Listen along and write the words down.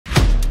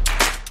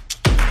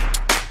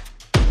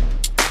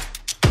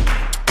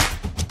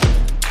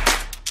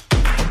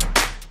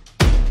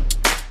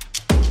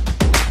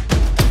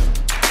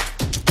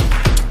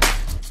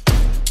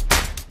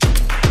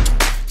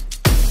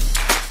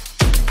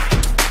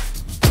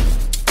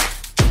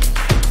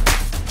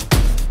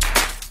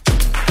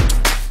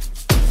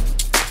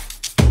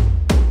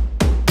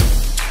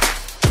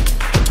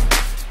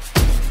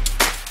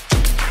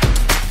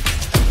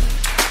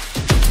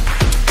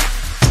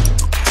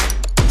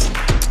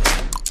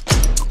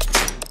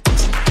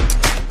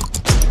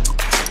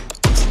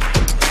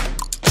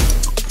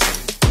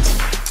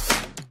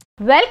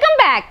Welcome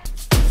back.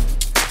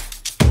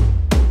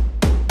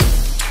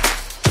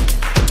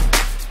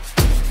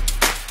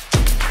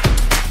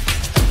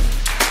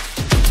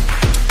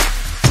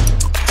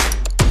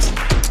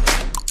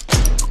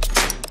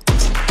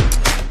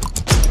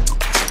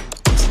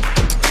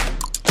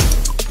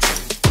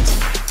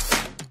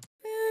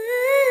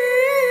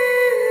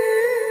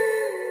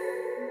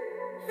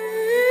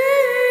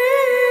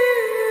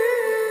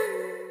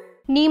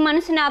 నీ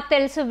మనసు నాకు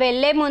తెలుసు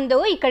వెళ్ళే ముందు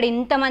ఇక్కడ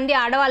ఇంతమంది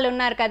ఆడవాళ్ళు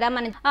ఉన్నారు కదా,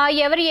 మన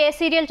ఎవరు ఏ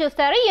సీరియల్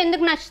చూస్తారో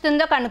ఎందుకు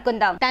నచ్చుతుందో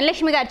కనుక్కుందాం.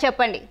 ధనలక్ష్మి గారు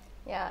చెప్పండి.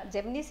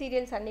 జెమినీ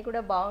సీరియల్స్ అన్నీ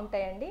కూడా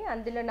బాగుంటాయండి.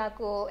 అందులో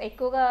నాకు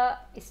ఎక్కువగా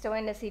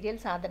ఇష్టమైన సీరియల్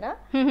సాధన.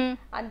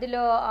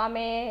 అందులో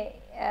ఆమె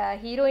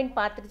హీరోయిన్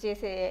పాత్ర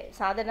చేసే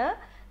సాధన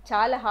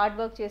చాలా హార్డ్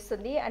వర్క్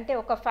చేస్తుంది. అంటే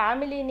ఒక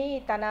ఫ్యామిలీని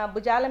తన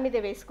భుజాల మీద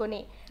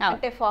వేసుకొని,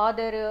 అంటే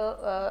ఫాదర్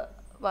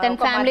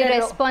ఫ్యామిలీ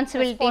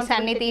రెస్పాన్సిబిలిటీస్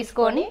అన్ని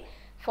తీసుకొని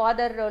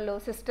ఫాదర్ రోలు,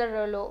 సిస్టర్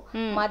రోలు,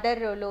 మదర్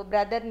రోలు,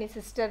 బ్రదర్ని,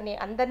 సిస్టర్ని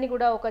అందరినీ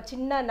కూడా ఒక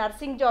చిన్న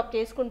నర్సింగ్ జాబ్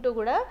చేసుకుంటూ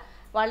కూడా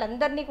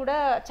వాళ్ళందరినీ కూడా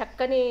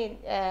చక్కని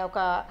ఒక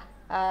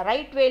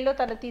రైట్ వేలో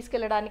తను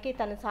తీసుకెళ్ళడానికి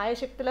తన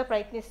సాయశక్తిలో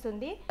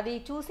ప్రయత్నిస్తుంది. అది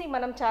చూసి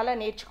మనం చాలా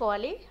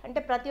నేర్చుకోవాలి. అంటే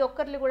ప్రతి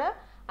ఒక్కరిని కూడా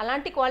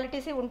అలాంటి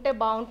క్వాలిటీస్ ఉంటే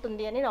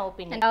బాగుంటుంది అని నా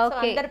ఒపీనియన్.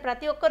 అందరు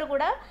ప్రతి ఒక్కరు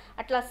కూడా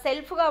అట్లా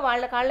సెల్ఫ్గా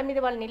వాళ్ళ కాళ్ళ మీద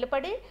వాళ్ళు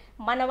నిలబడి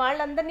మన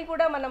వాళ్ళందరినీ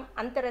కూడా మనం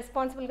అంత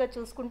రెస్పాన్సిబుల్గా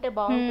చూసుకుంటే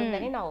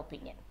బాగుంటుందని నా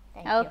ఒపీనియన్.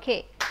 ఓకే,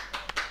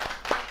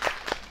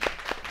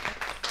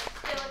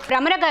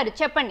 రమణ గారు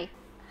చెప్పండి.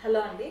 హలో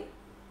అండి,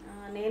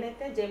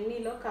 నేనైతే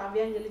జెమినీలో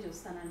కావ్యాంజలి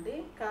చూస్తానండి.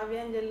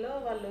 కావ్యాంజలిలో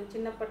వాళ్ళు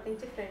చిన్నప్పటి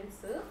నుంచి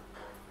ఫ్రెండ్స్,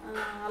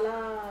 అలా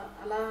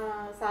అలా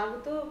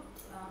సాగుతూ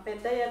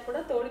పెద్దయ్యాక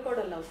కూడా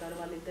తోడికోడళ్ళు అవుతారు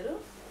వాళ్ళిద్దరు.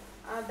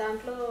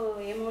 దాంట్లో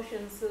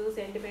ఎమోషన్స్,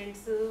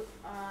 సెంటిమెంట్స్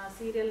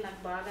సీరియల్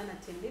నాకు బాగా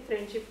నచ్చింది.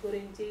 ఫ్రెండ్షిప్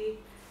గురించి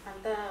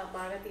అంతా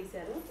బాగా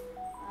తీశారు.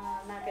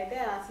 నాకైతే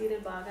ఆ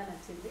సీరియల్ బాగా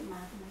నచ్చింది.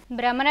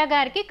 భ్రమర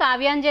గారికి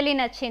కావ్యాంజలి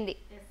నచ్చింది.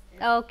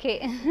 ఓకే,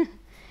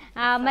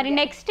 మరి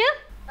నెక్స్ట్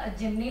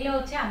జెమినీలో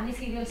వచ్చే అన్ని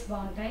సీరియల్స్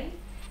బాగుంటాయి.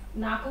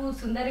 నాకు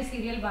సుందరి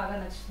సీరియల్ బాగా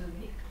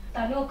నచ్చుతుంది.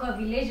 తను ఒక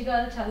విలేజ్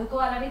గర్ల్,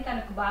 చదువుకోవాలని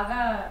తనకు బాగా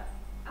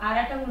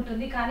ఆరాటం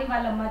ఉంటుంది. కానీ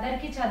వాళ్ళ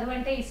మదర్కి చదువు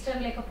అంటే ఇష్టం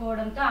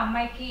లేకపోవడంతో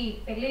అమ్మాయికి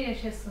పెళ్లి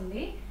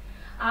చేసేస్తుంది.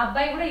 ఆ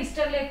అబ్బాయి కూడా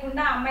ఇష్టం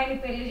లేకుండా అమ్మాయిని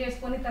పెళ్లి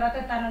చేసుకొని తర్వాత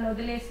తనను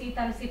వదిలేసి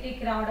తను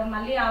సిటీకి రావడం,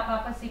 మళ్ళీ ఆ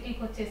పాప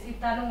సిటీకి వచ్చేసి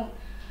తను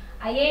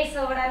ఐఏఎస్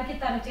అవ్వడానికి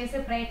తను చేసే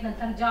ప్రయత్నం,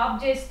 తను జాబ్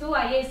చేస్తూ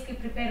ఐఏఎస్కి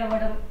ప్రిపేర్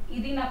అవ్వడం,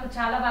 ఇది నాకు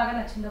చాలా బాగా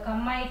నచ్చింది. ఒక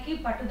అమ్మాయికి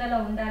పట్టుదల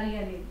ఉండాలి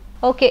అనేది.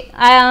 ఓకే,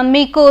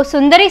 మీకు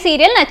సుందరి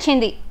సీరియల్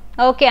నచ్చింది.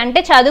 ఓకే, అంటే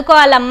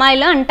చదువుకోవాలి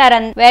అమ్మాయిలు అంటారు.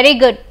 Very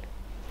good.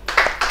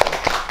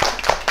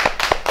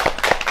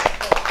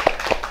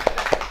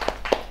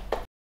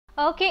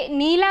 ఓకే,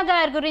 నీలా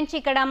గారి గురించి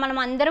ఇక్కడ మనం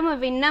అందరం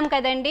విన్నాం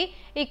కదండి.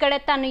 ఇక్కడ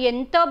తను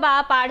ఎంతో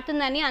బాగా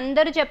పాడుతుందని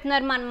అందరూ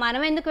చెప్తున్నారు.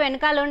 మనం ఎందుకు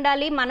వెనకాల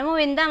ఉండాలి, మనము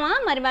విందామా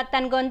మరి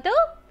తన గొంతు?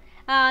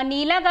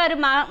 నీలా గారు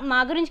మా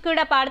గురించి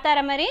కూడా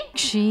పాడతారా మరి?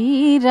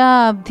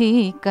 క్షీరాబ్ధి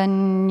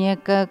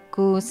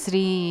కన్యకకు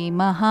శ్రీ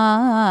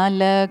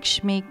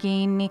మహాలక్ష్మికి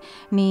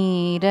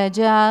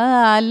నీరజాలయమునకు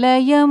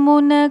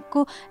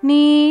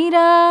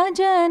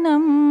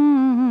నీరాజనం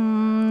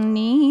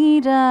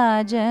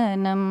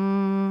నీరాజనం.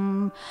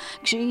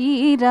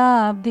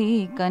 క్షీరాబ్ధి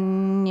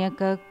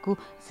కన్యకకు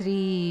శ్రీ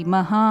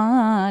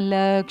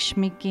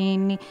మహాలక్ష్మికి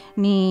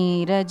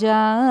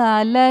నీరజాలయమునకు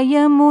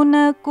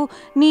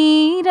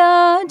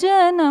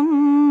నీరాజనం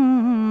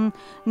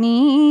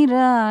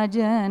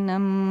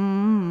నీరాజనం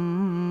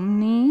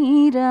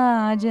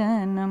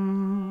నీరాజనం.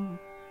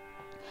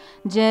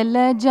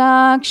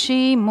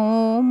 జలజాక్షి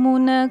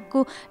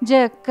మోమునకు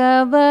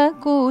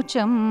జక్కవకు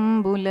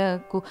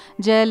చంబులకు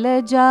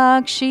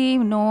జలజాక్షి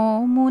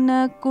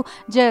నోమునకు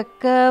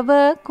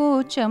జక్కవకు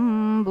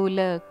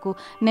చంబులకు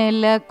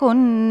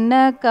నెలకొన్న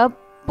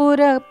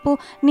కప్పురపు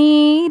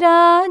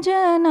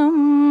నీరాజనం.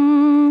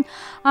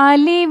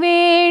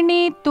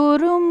 అలివేణి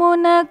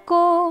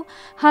తురుమునకు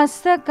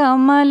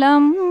హస్తకమలంబులకు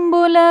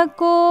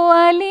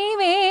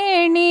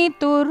అలివేణి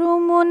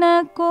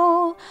తురుమునకు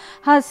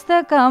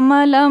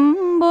హస్తకమలంబునకు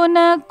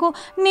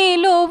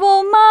నిలువు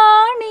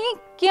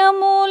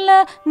మాణిక్యముల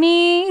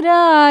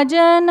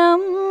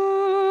నీరాజనం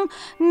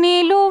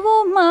నిలువు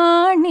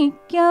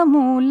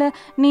మాణిక్యముల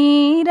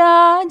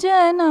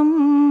నీరాజనం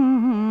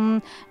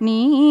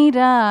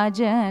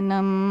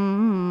నీరాజనం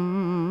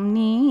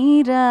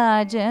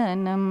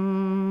నీరాజనం.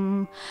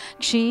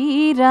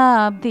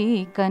 క్షీరాబ్ధి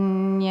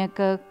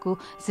కన్యకకు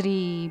శ్రీ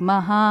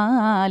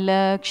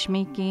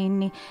మహాలక్ష్మికి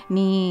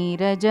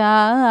నీరజాలయమునకు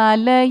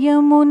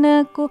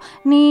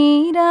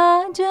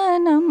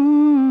నీరాజనం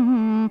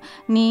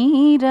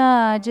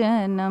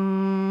నీరాజనం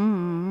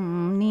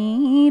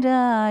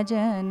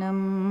నీరాజనం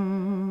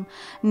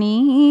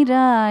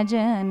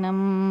నీరాజనం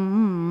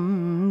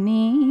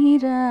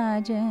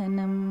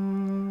నీరాజనం.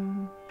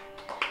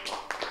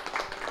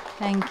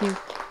 Thank you.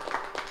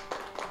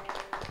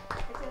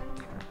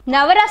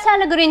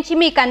 నవరసాల గురించి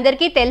మీకు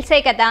అందరికీ తెలిసే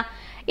కదా.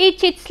 ఈ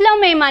చిట్స్లో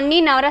మేము అన్ని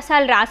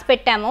నవరసాలు రాసి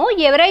పెట్టాము.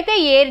 ఎవరైతే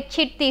ఏ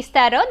చిట్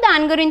తీస్తారో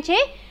దాని గురించి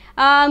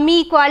మీ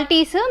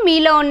క్వాలిటీస్,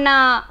 మీలో ఉన్న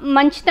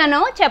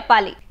మంచితనం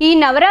చెప్పాలి. ఈ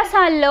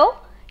నవరసాల్లో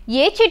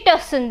ఏ చిట్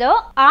వస్తుందో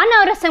ఆ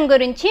నవరసం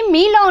గురించి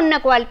మీలో ఉన్న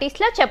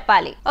క్వాలిటీస్లో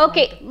చెప్పాలి.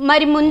 ఓకే,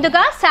 మరి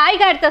ముందుగా సాయి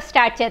గారితో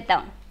స్టార్ట్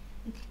చేద్దాం.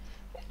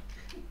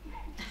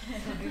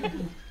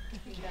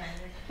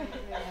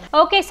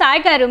 ఓకే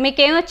సాయి గారు,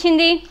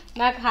 మీకేమొచ్చింది?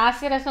 నాకు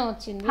హాస్యరసం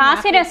వచ్చింది.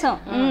 హాస్యరసం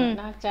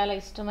నాకు చాలా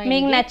ఇష్టమైంది.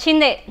 మీకు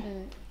నచ్చిందే?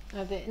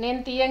 అదే నేను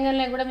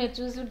తీయంగానే కూడా మీరు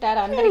చూసుంటారు,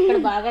 అందరు ఇక్కడ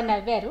బాగా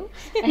నవ్వారు.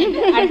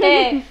 అంటే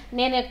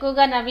నేను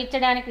ఎక్కువగా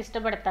నవ్వించడానికి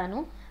ఇష్టపడతాను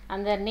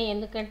అందరినీ,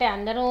 ఎందుకంటే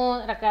అందరూ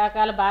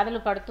రకరకాల బాధలు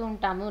పడుతూ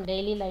ఉంటాము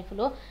డైలీ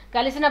లైఫ్లో.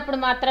 కలిసినప్పుడు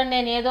మాత్రం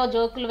నేను ఏదో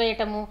జోకులు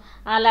వేయటము,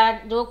 అలా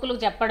జోకులు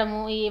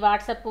చెప్పడము, ఈ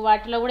వాట్సాప్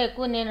వాటిలో కూడా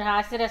ఎక్కువ నేను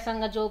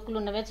హాస్యరసంగా జోకులు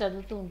ఉన్నవే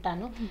చదువుతూ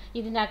ఉంటాను.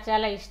 ఇది నాకు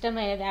చాలా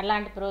ఇష్టమైనది.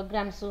 అలాంటి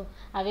ప్రోగ్రామ్స్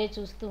అవే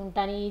చూస్తూ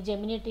ఉంటాను. ఈ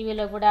జెమినీ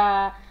టీవీలో కూడా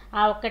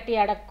ఆ ఒక్కటి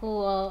అడక్కు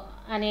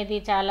అనేది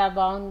చాలా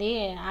బాగుంది,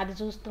 అది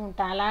చూస్తూ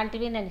ఉంటాను.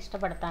 అలాంటివి నేను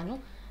ఇష్టపడతాను.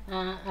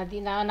 అది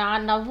నా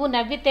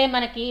నవ్వితే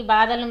మనకి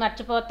బాధలు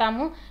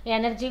మర్చిపోతాము,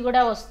 ఎనర్జీ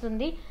కూడా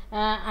వస్తుంది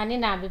అని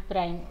నా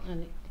అభిప్రాయం.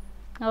 అది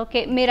ఓకే,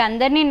 మీరు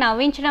అందరినీ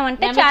నవ్వించడం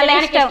అంటే చాలా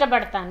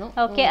ఇష్టపడతాను.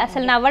 ఓకే,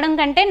 అసలు నవ్వడం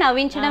కంటే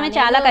నవ్వించడమే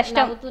చాలా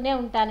కష్టం. నవ్వుతూనే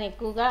ఉంటాను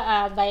ఎక్కువగా.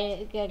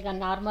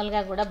 నార్మల్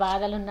గా కూడా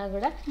బాధలున్నా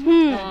కూడా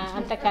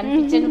అంత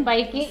కనిపించని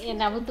పైకి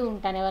నవ్వుతూ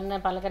ఉంటాను. ఎవరన్నా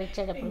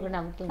పలకరించేటప్పుడు కూడా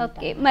నవ్వుతూ ఉంటాను.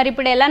 ఓకే, మరి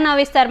ఇప్పుడు ఎలా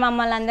నవ్విస్తారు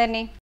మమ్మల్ని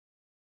అందరినీ?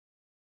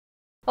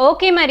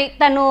 ఓకే, మరి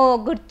తను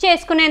గుర్తు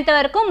చేసుకునేంత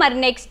వరకు మరి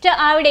నెక్స్ట్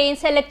ఆవిడ ఏం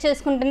సెలెక్ట్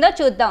చేసుకుంటుందో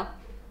చూద్దాం.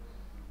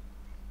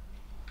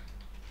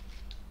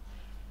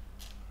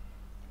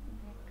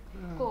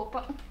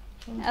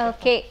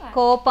 ఓకే,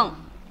 కోపం.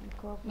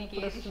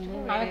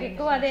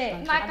 ఎక్కువ అదే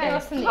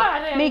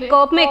మీకు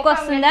కోపం ఎక్కువ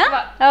వస్తుందా?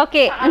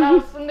 ఓకే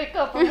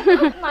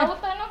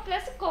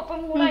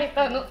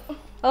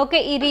ఓకే,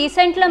 ఈ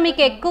రీసెంట్లో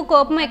మీకు ఎక్కువ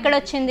కోపం ఎక్కడ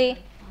వచ్చింది?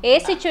 ఏ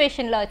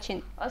సిచ్యువేషన్లో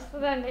వచ్చింది?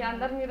 వస్తుందండి,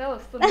 అందరి మీద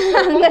వస్తుంది.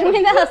 అందరి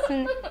మీద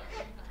వస్తుంది.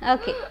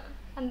 ఓకే,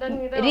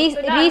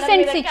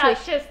 రీసెంట్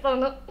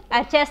సిచ్యువేషన్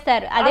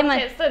అరిచేస్తారు,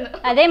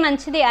 అదే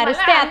మంచిది.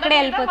 అరిస్తే అక్కడే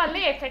వెళ్ళిపోతుంది,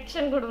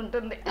 ఎఫెక్షన్ కూడా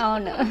ఉంటుంది.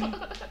 అవును.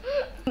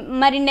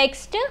 మరి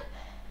నెక్స్ట్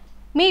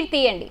మీరు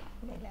తీయండి.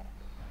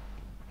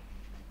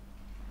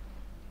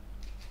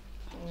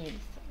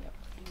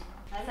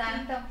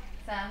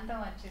 శాంతం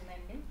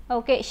వచ్చిందండి.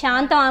 ఓకే,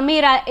 శాంతం.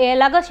 మీరు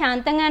ఎలాగో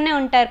శాంతంగానే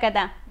ఉంటారు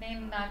కదా?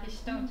 నాకు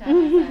ఇష్టం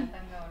చాలా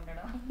శాంతంగా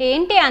ఉండడం.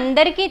 ఏంటి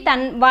అందరికి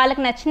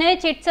వాళ్ళకి నచ్చినవి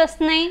చిట్స్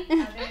వస్తున్నాయి?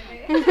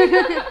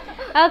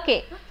 ఓకే,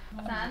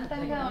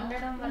 శాంతంగా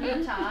ఉండడం వల్ల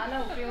చాలా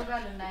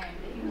ఉపయోగాలు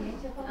ఉన్నాయండి.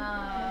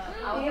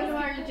 అవతల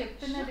వాళ్ళు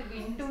చెప్తున్నది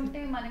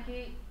వింటుంటే మనకి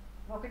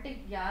ఒకటి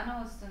జ్ఞానం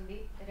వస్తుంది.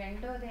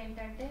 రెండోది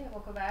ఏంటంటే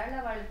ఒకవేళ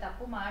వాళ్ళు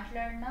తప్పు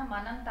మాట్లాడినా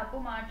మనం తప్పు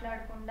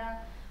మాట్లాడకుండా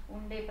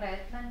ఉండే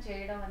ప్రయత్నం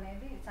చేయడం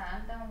అనేది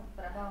శాంతం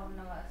స్వభావం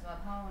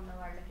ఉన్న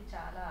వాళ్ళకి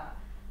చాలా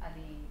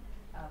అది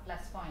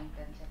ప్లస్ పాయింట్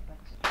అని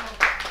చెప్పచ్చు.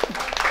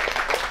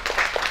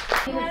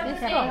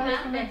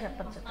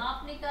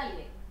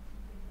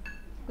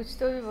 कुछ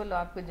तो भी बोलो,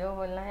 आपको जो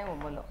बोलना है वो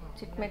बोलो,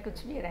 चिट में कुछ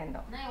भी रहने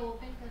दो.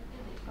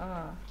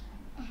 हाँ,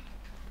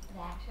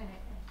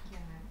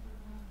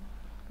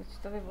 कुछ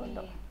तो भी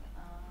बोलो.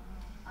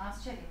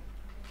 आश्चर्य,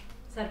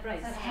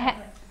 सरप्राइज.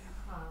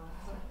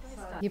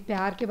 ये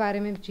प्यार के बारे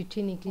में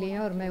चिट्ठी निकली है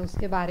और मैं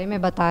उसके बारे में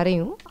बता रही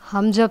हूँ.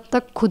 हम जब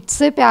तक खुद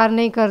से प्यार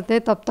नहीं करते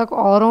तब तक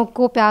औरों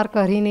को प्यार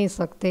कर ही नहीं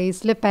सकते.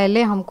 इसलिए पहले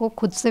हमको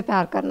खुद से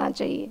प्यार करना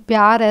चाहिए.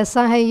 प्यार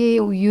ऐसा है, ये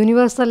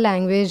यूनिवर्सल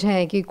लैंग्वेज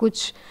है कि कुछ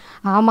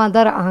हम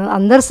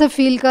अंदर से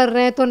फील कर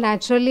रहे हैं तो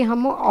नेचुरली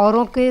हम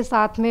औरों के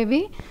साथ में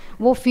भी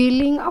वो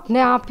फीलिंग अपने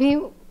आप ही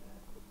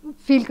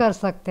फील कर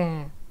सकते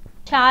हैं.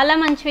 చాలా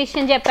మంచి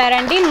విషయం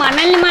చెప్పారండి.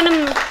 మనల్ని మనం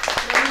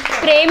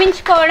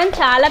ప్రేమించుకోవడం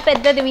చాలా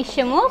పెద్దది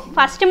విషయము.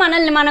 ఫస్ట్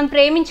మనల్ని మనం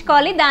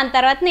ప్రేమించుకోవాలి, దాని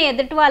తర్వాతనే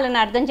ఎదుటి వాళ్ళని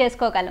అర్థం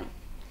చేసుకోగలం.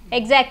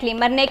 ఎగ్జాక్ట్లీ.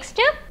 మరి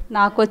నెక్స్ట్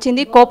నాకు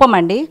వచ్చింది కోపం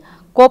అండి.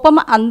 కోపం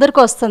అందరికీ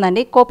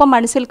వస్తుందండి. కోపం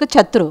మనుషులకు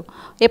శత్రువు.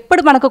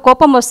 ఎప్పుడు మనకు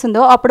కోపం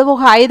వస్తుందో అప్పుడు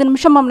ఒక 5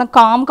 నిమిషం మనం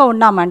కామ్గా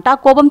ఉన్నామంట, ఆ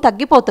కోపం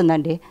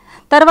తగ్గిపోతుందండి.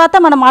 తర్వాత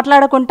మనం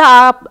మాట్లాడకుండా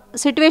ఆ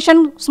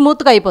సిట్యువేషన్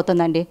స్మూత్గా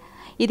అయిపోతుందండి.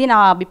 ఇది నా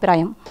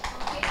అభిప్రాయం.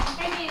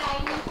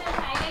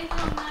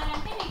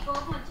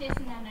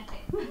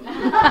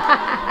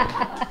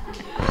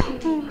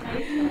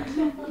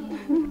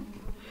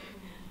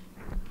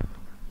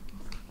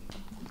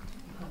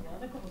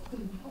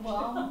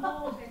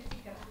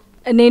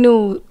 నేను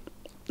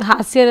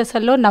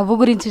హాస్యరసంలో నవ్వు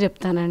గురించి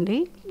చెప్తానండి.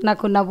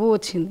 నాకు నవ్వు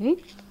వచ్చింది.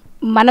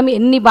 మనం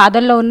ఎన్ని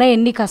బాధల్లో ఉన్నా,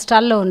 ఎన్ని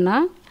కష్టాల్లో ఉన్నా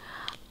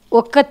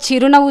ఒక్క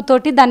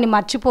చిరునవ్వుతోటి దాన్ని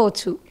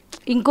మర్చిపోవచ్చు.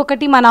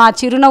 ఇంకొకటి, మనం ఆ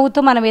చిరునవ్వుతో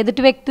మనం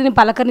ఎదుటి వ్యక్తిని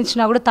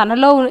పలకరించినా కూడా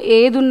తనలో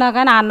ఏది ఉన్నా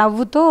కానీ ఆ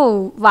నవ్వుతో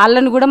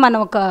వాళ్ళని కూడా మనం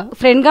ఒక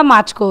ఫ్రెండ్గా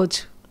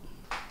మార్చుకోవచ్చు.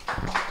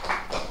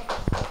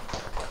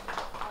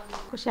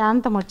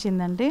 శాంతం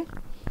వచ్చిందండి.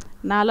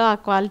 నాలో ఆ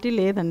క్వాలిటీ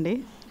లేదండి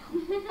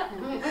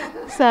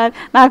సార్.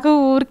 నాకు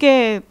ఊరికే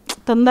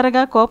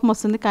తొందరగా కోపం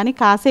వస్తుంది, కానీ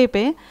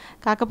కాసేపే.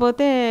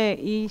 కాకపోతే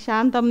ఈ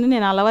శాంతంని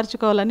నేను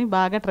అలవర్చుకోవాలని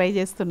బాగా ట్రై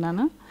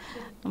చేస్తున్నాను.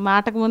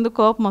 మాటకు ముందు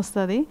కోపం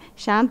వస్తుంది,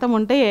 శాంతం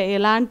ఉంటే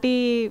ఎలాంటి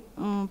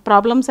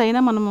ప్రాబ్లమ్స్ అయినా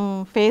మనము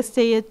ఫేస్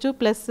చేయొచ్చు,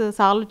 ప్లస్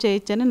సాల్వ్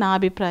చేయొచ్చు అని నా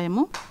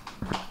అభిప్రాయము.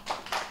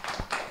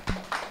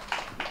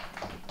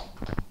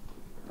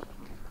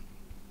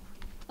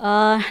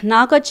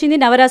 నాకు వచ్చింది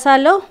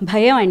నవరసాల్లో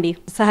భయం అండి.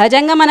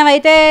 సహజంగా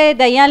మనమైతే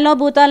దయ్యాల్లో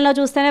భూతాల్లో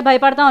చూస్తేనే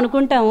భయపడతాం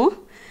అనుకుంటాము,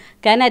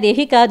 కానీ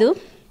అదేమీ కాదు.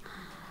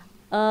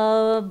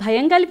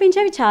 భయం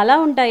కల్పించేవి చాలా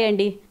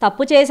ఉంటాయండి.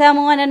 తప్పు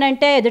చేశాము అని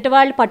అంటే ఎదుటి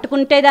వాళ్ళు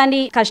పట్టుకుంటే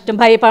దాన్ని కష్టం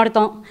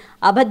భయపడతాం.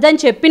 అబద్ధం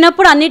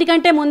చెప్పినప్పుడు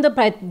అన్నిటికంటే ముందు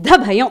పెద్ద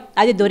భయం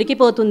అది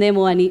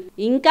దొరికిపోతుందేమో అని.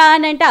 ఇంకా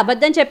అని అంటే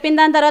అబద్ధం చెప్పిన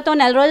దాని తర్వాత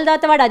నెల రోజుల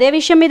తర్వాత వాడు అదే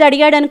విషయం మీద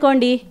అడిగాడు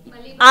అనుకోండి,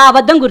 ఆ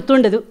అబద్ధం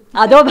గుర్తుండదు,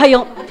 అదో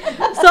భయం.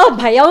 సో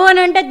భయం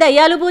అని అంటే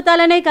దయ్యాలు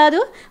భూతాలనే కాదు,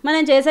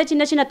 మనం చేసే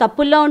చిన్న చిన్న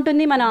తప్పుల్లో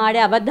ఉంటుంది, మనం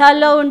ఆడే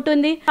అబద్ధాల్లో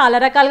ఉంటుంది, చాలా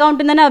రకాలుగా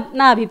ఉంటుందని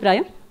నా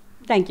అభిప్రాయం.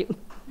 Thank you.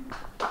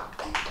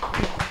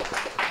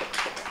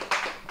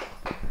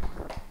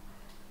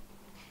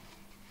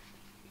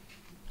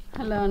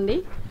 హలో అండి,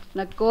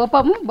 నాకు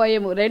కోపము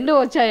భయము రెండు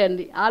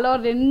వచ్చాయండి. అలా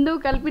రెండు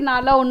కలిపి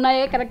నాలో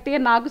ఉన్నాయే కరెక్ట్గా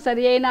నాకు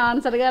సరి అయిన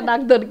ఆన్సర్గా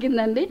నాకు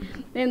దొరికిందండి.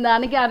 నేను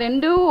దానికి ఆ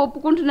రెండు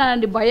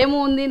ఒప్పుకుంటున్నానండి. భయము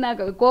ఉంది,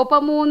 నాకు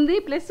కోపము ఉంది,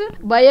 ప్లస్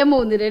భయము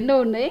ఉంది, రెండు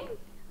ఉన్నాయి.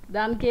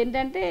 దానికి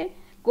ఏంటంటే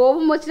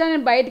కోపం వచ్చినా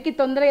నేను బయటికి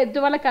తొందరగా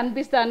ఎదుటి వాళ్ళకి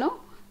కనిపిస్తాను,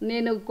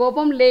 నేను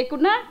కోపం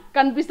లేకుండా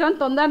కనిపిస్తాను,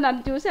 తొందరగా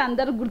నన్ను చూసి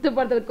అందరూ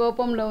గుర్తుపడతారు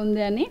కోపంలో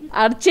ఉంది అని.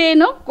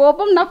 అర్చేను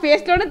కోపం నా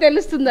ఫేస్లోనే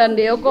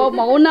తెలుస్తుందండి. ఒక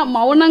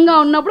మౌనంగా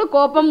ఉన్నప్పుడు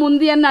కోపం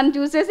ఉంది అని నన్ను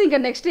చూసేసి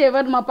ఇంకా నెక్స్ట్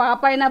ఎవరు మా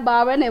పాప అయినా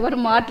బాబు అయినా ఎవరు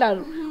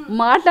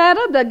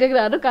మాట్లాడారు దగ్గరికి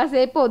రారు,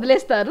 కాసేపు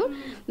వదిలేస్తారు.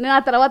 నేను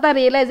ఆ తర్వాత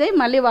రియలైజ్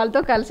అయ్యి మళ్ళీ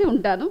వాళ్ళతో కలిసి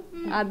ఉంటాను.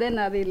 అదే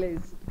నా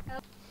రియలైజ్.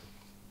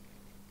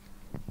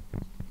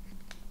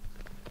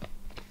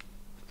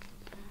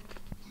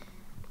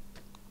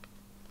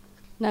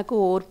 నాకు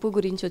ఓర్పు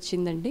గురించి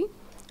వచ్చిందండి.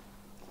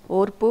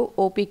 ఓర్పు,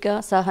 ఓపిక,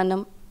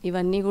 సహనం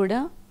ఇవన్నీ కూడా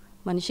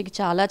మనిషికి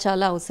చాలా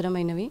చాలా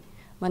అవసరమైనవి.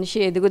 మనిషి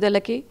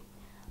ఎదుగుదలకి,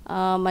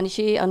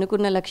 మనిషి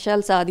అనుకున్న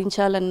లక్ష్యాలు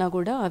సాధించాలన్నా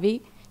కూడా అవి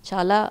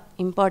చాలా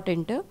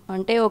ఇంపార్టెంట్.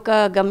 అంటే ఒక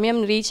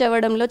గమ్యం రీచ్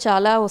అవ్వడంలో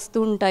చాలా వస్తూ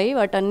ఉంటాయి,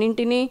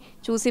 వాటన్నింటినీ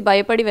చూసి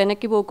భయపడి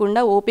వెనక్కి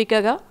పోకుండా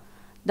ఓపికగా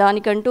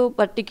దానికంటూ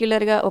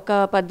పర్టిక్యులర్గా ఒక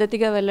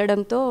పద్ధతిగా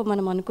వెళ్ళడంతో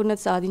మనం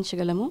అనుకున్నది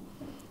సాధించగలము.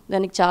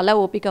 దానికి చాలా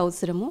ఓపిక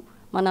అవసరము.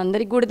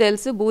 మనందరికి కూడా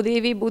తెలుసు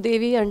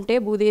భూదేవి అంటే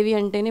భూదేవి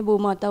అంటేనే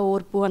భూమాత,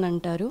 ఓర్పు అని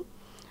అంటారు.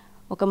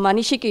 ఒక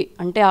మనిషికి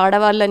అంటే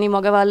ఆడవాళ్ళని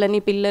మగవాళ్ళని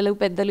పిల్లలు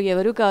పెద్దలు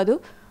ఎవరు కాదు,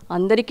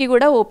 అందరికీ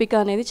కూడా ఓపిక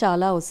అనేది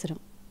చాలా అవసరం.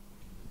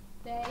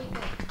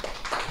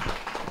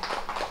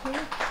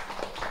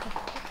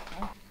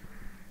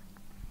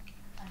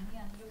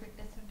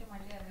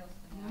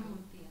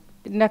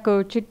 నాకు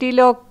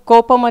చిట్టీలో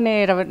కోపం అనే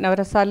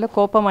నవరసాల్లో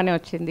కోపం అనే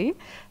వచ్చింది.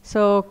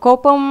 సో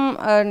కోపం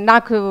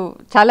నాకు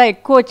చాలా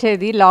ఎక్కువ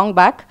వచ్చేది long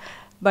back,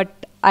 but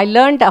I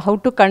learned how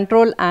to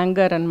control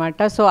anger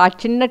అనమాట. సో ఆ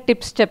చిన్న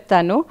టిప్స్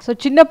చెప్తాను. సో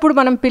చిన్నప్పుడు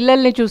మనం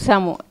పిల్లల్ని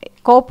చూసాము,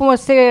 కోపం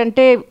వస్తే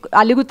అంటే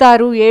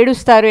అలుగుతారు,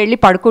 ఏడుస్తారు, వెళ్ళి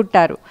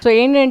పడుకుంటారు. సో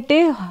ఏంటంటే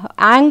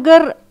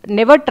anger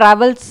never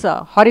travels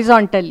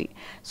horizontally.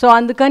 So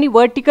అందుకని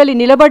వర్టికల్లీ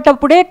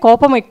నిలబడ్డప్పుడే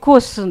కోపం ఎక్కువ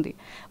వస్తుంది.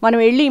 మనం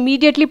వెళ్ళి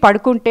ఇమీడియట్లీ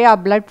పడుకుంటే ఆ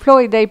బ్లడ్ ఫ్లో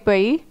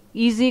ఇదైపోయి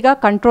ఈజీగా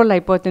కంట్రోల్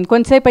అయిపోతుంది.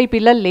 కొంతసేపు అయి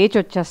పిల్లలు లేచి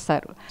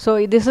వచ్చేస్తారు. So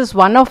this is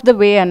one of the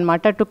way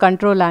అనమాట to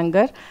control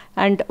anger.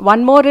 And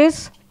one more is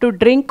to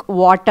drink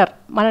water.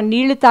 మనం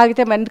నీళ్లు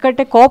తాగితే,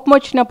 ఎందుకంటే కోపం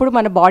వచ్చినప్పుడు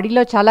మన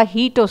బాడీలో చాలా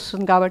హీట్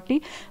వస్తుంది కాబట్టి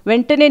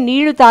వెంటనే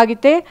నీళ్లు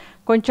తాగితే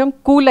కొంచెం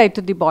కూల్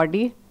అవుతుంది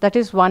body. That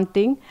is one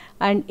thing.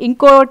 And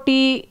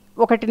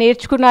ఒకటి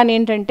నేర్చుకున్నాను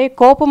ఏంటంటే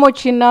కోపం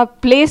వచ్చిన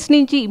ప్లేస్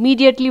నుంచి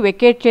ఇమీడియట్లీ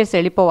వెకేట్ చేసి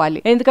వెళ్ళిపోవాలి,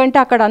 ఎందుకంటే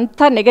అక్కడ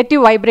అంతా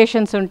నెగటివ్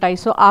వైబ్రేషన్స్ ఉంటాయి.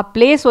 సో ఆ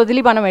ప్లేస్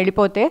వదిలి మనం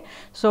వెళ్ళిపోతే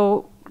సో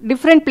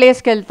డిఫరెంట్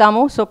ప్లేస్కి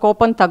వెళ్తాము, సో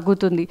కోపం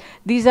తగ్గుతుంది.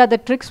 These are the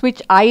tricks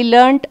which I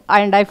learned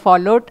and I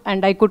followed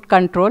and I could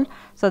control.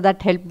 So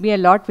that help me a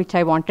lot which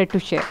I wanted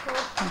to share.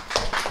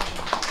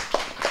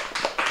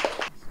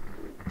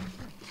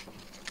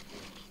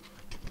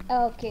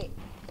 Okay,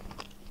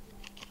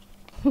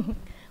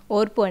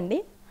 ఓర్పు అండి.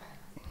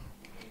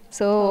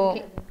 సో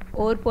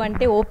ఓర్పు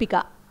అంటే ఓపిక.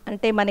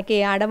 అంటే మనకి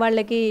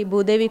ఆడవాళ్ళకి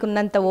భూదేవికి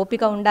ఉన్నంత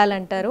ఓపిక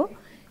ఉండాలంటారు.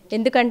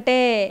 ఎందుకంటే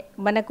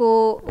మనకు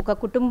ఒక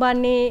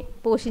కుటుంబాన్ని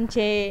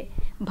పోషించే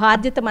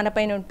బాధ్యత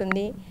మనపైన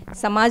ఉంటుంది.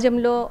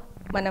 సమాజంలో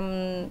మనం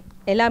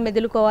ఎలా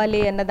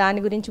మెదులుకోవాలి అన్న దాని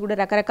గురించి కూడా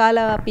రకరకాల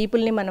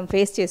పీపుల్ని మనం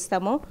ఫేస్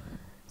చేస్తాము.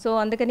 సో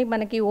అందుకని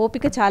మనకి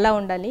ఓపిక చాలా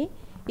ఉండాలి.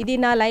 ఇది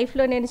నా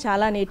లైఫ్లో నేను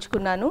చాలా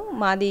నేర్చుకున్నాను.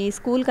 మాది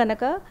స్కూల్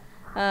కనుక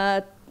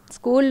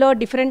స్కూల్లో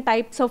డిఫరెంట్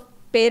టైప్స్ ఆఫ్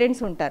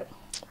పేరెంట్స్ ఉంటారు.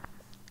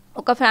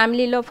 ఒక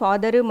ఫ్యామిలీలో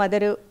ఫాదరు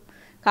మదరు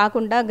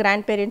కాకుండా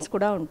గ్రాండ్ పేరెంట్స్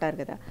కూడా ఉంటారు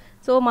కదా.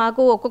 సో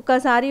మాకు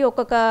ఒక్కొక్కసారి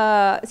ఒక్కొక్క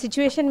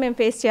సిచ్యువేషన్ మేము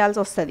ఫేస్ చేయాల్సి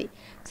వస్తుంది.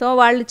 సో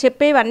వాళ్ళు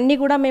చెప్పేవన్నీ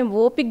కూడా మేము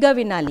ఓపిక్గా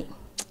వినాలి.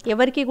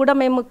 ఎవరికి కూడా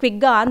మేము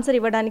క్విక్గా ఆన్సర్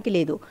ఇవ్వడానికి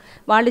లేదు.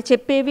 వాళ్ళు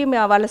చెప్పేవి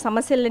వాళ్ళ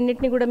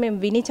సమస్యలన్నింటినీ కూడా మేము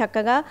విని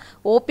చక్కగా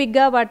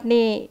ఓపిక్గా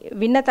వాటిని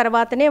విన్న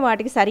తర్వాతనే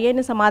వాటికి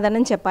సరియైన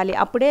సమాధానం చెప్పాలి.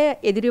 అప్పుడే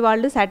ఎదురి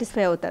వాళ్ళు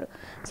సాటిస్ఫై అవుతారు.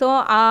 సో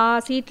ఆ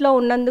సీట్లో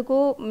ఉన్నందుకు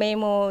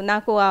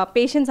నాకు ఆ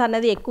పేషెన్స్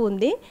అన్నది ఎక్కువ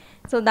ఉంది.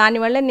 సో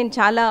దానివల్ల నేను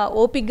చాలా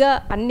ఓపిక్గా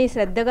అన్ని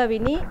శ్రద్ధగా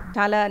విని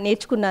చాలా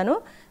నేర్చుకున్నాను.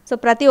 సో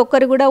ప్రతి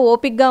ఒక్కరు కూడా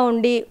ఓపిక్గా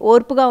ఉండి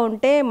ఓర్పుగా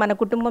ఉంటే మన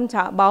కుటుంబం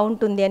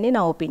బాగుంటుంది అని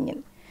నా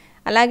ఒపీనియన్.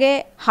 అలాగే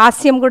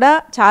హాస్యం కూడా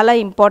చాలా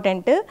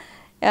ఇంపార్టెంట్.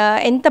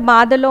 ఎంత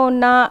బాధలో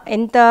ఉన్నా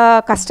ఎంత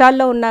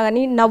కష్టాల్లో ఉన్నా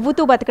కానీ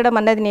నవ్వుతూ బతకడం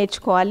అన్నది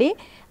నేర్చుకోవాలి.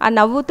 ఆ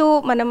నవ్వుతూ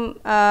మనం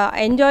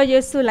ఎంజాయ్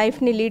చేస్తూ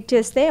లైఫ్ని లీడ్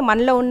చేస్తే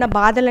మనలో ఉన్న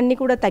బాధలన్నీ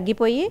కూడా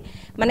తగ్గిపోయి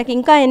మనకి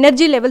ఇంకా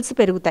ఎనర్జీ లెవెల్స్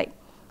పెరుగుతాయి.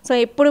 సో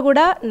ఎప్పుడు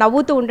కూడా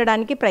నవ్వుతూ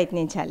ఉండడానికి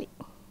ప్రయత్నించాలి.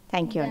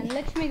 థ్యాంక్ యూ అండి.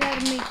 లక్ష్మి గారు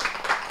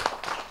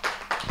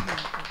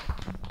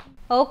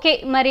ఓకే,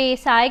 మరి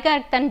సాయి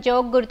గారు తన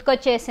జోక్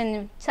గుర్తుకొచ్చేసింది.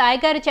 సాయి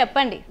గారు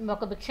చెప్పండి.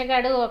 ఒక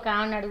భిక్షగాడు ఒక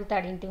ఆమెను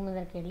అడుగుతాడు ఇంటికి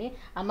ముందరికి వెళ్ళి,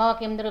 అమ్మ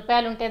ఒక 8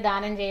 రూపాయలు ఉంటే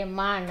దానం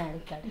చేయమ్మా అని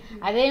అడుగుతాడు.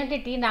 అదేమిటి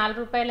టీ 4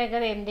 రూపాయలే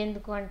కదా,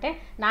 ఎందుకు అంటే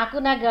నాకు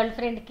నా గర్ల్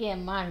ఫ్రెండ్కి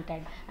అమ్మా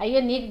అంటాడు.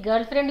 అయ్యో నీకు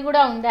గర్ల్ ఫ్రెండ్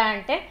కూడా ఉందా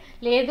అంటే,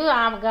 లేదు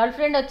ఆ గర్ల్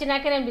ఫ్రెండ్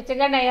వచ్చినాక నేను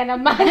బిచ్చగాడిని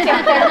అయ్యానమ్మా అని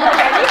చెప్తాడు.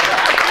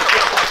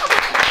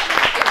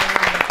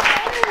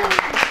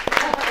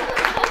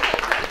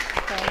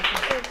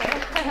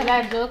 అలా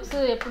జోక్స్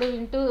ఎప్పుడు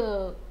వింటూ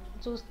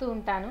చూస్తూ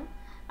ఉంటాను.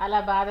 అలా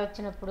బాధ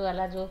వచ్చినప్పుడు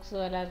అలా జోక్స్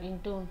అలా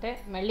వింటూ ఉంటే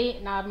మళ్ళీ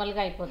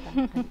నార్మల్గా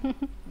అయిపోతాను.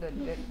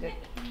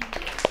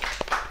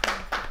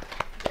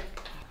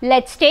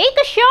 Let's take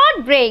a short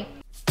break.